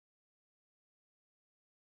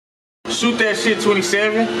Shoot that shit,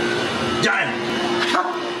 27.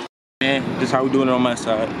 Damn. Man, this how we doing it on my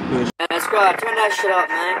side. Let's go, turn that shit up,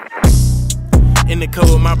 man. In the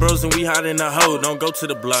cold with my bros and we hot in the hole. Don't go to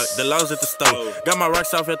the block, the laws at the stove. Got my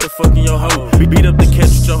rocks off at the fucking your hoe. Beat up the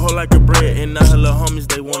catch with your hoe like a bread. And now her little homies,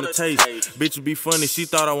 they wanna taste. Bitch would be funny, she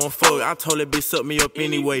thought I won't fuck. I told that bitch suck me up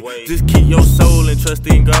anyway. Just keep your soul and trust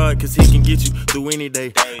in God, cause he can get you through any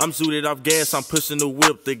day. I'm zooted off gas, I'm pushing the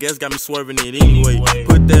whip. The gas got me swerving it anyway.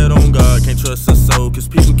 Put that on God, can't trust a soul, cause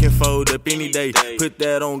people can fold up any day. Put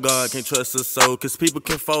that on God, can't trust a soul, cause people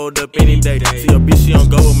can fold up any day. See a bitch, she don't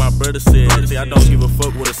go what my brother said. See, I don't give a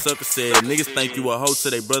fuck what a sucker said. Niggas think you a hoe till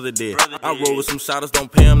they brother dead. I roll with some shotters,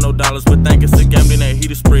 don't pay them no dollars, but think it's a gambling that he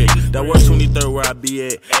the spread. That work 23rd where I be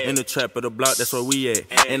at. In the trap of the block, that's where we at.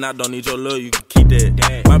 And I don't need your love, you can keep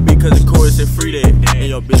that. My bitch cousin Corey said free that. And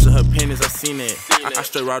your bitch with her pennies, I seen that. I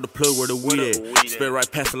straight ride the plug where the weed at. Spit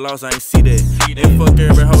right past the laws, I ain't see that. And fuck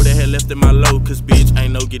every hoe that had left in my low, cause bitch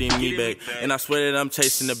ain't no getting me back. And I swear that I'm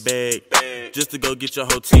chasing the bag just to go get your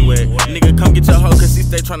whole team wet. Nigga, come get your hoe cause he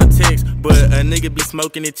stay tryna text, but a nigga be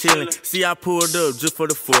smoking and chillin'. See, I pulled up just for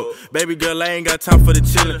the fuck. Baby girl, I ain't got time for the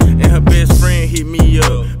chillin'. And her best friend hit me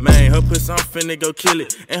up. Man, her pussy, I'm finna go kill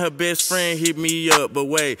it. And her best friend hit me up. But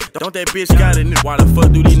wait, don't that bitch got it? Why the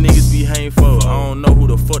fuck do these niggas be hating for? I don't know who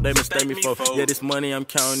the fuck they mistake me for. Yeah, this money I'm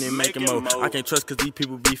counting and making more. I can't trust cause these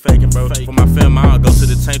people be faking, bro. For my family, I'll go to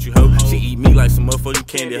the Tantry hoe. She eat me like some motherfucking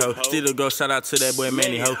candy hoe. Still go shout out to that boy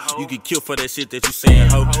Manny hoe. You get killed for that shit that you saying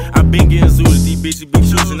hoe. I been getting zooted, these bitches be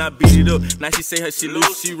choosing, I beat it up. Now she say her shit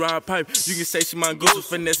loose, she ride pipe. You can say she my goose with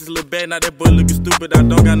finesse, little bad. Now that boy looking stupid, I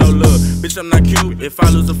don't got no love. Bitch, I'm not Cupid. If I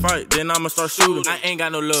lose a fight, then I'ma start shooting. I ain't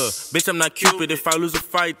got no love. Bitch, I'm not Cupid. If I lose a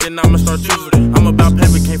fight, then I'ma start choosing. I'm about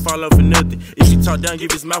paper, can't fall off for nothing. If you talk down,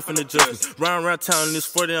 give his mouth an adjustment. Round around town in this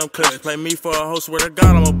 40, I'm clutching. Play me for a hoe, swear to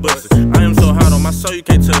God, I'm a bust it. I am so hot on my soul, you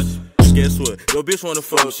can't touch it. Guess what? Your bitch wanna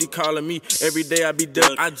fuck. She calling me every day. I be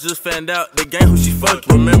duck. I just found out the gang who she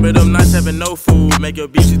fucking. Remember them nights having no food. Make your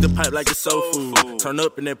bitch eat the pipe like it's soul food. Turn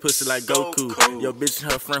up in that pussy like Goku. Your bitch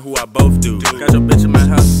and her friend who I both do. Got your bitch in my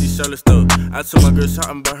house, she shirtless though. I took my girl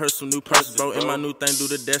shopping, bought her some new purses, bro. In my new thing, do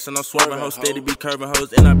the dash and I'm swerving hoes. Steady be curving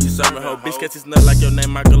hoes and I be serving hoes. Bitch catch his nut like your name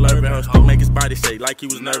Michael Irvin. Ho still make his body shake like he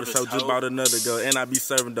was nervous. So just bought another girl and I be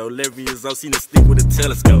serving though. 11 years old, seen a stick with a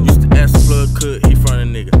telescope. Used to ask the plug could he front a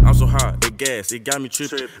nigga. I'm so hot, the gas. It got me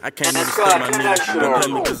trippin'. I can't understand my nigga. Don't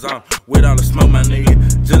play me cause I'm with all the smoke, my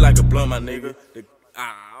nigga. Just like a blow, my nigga.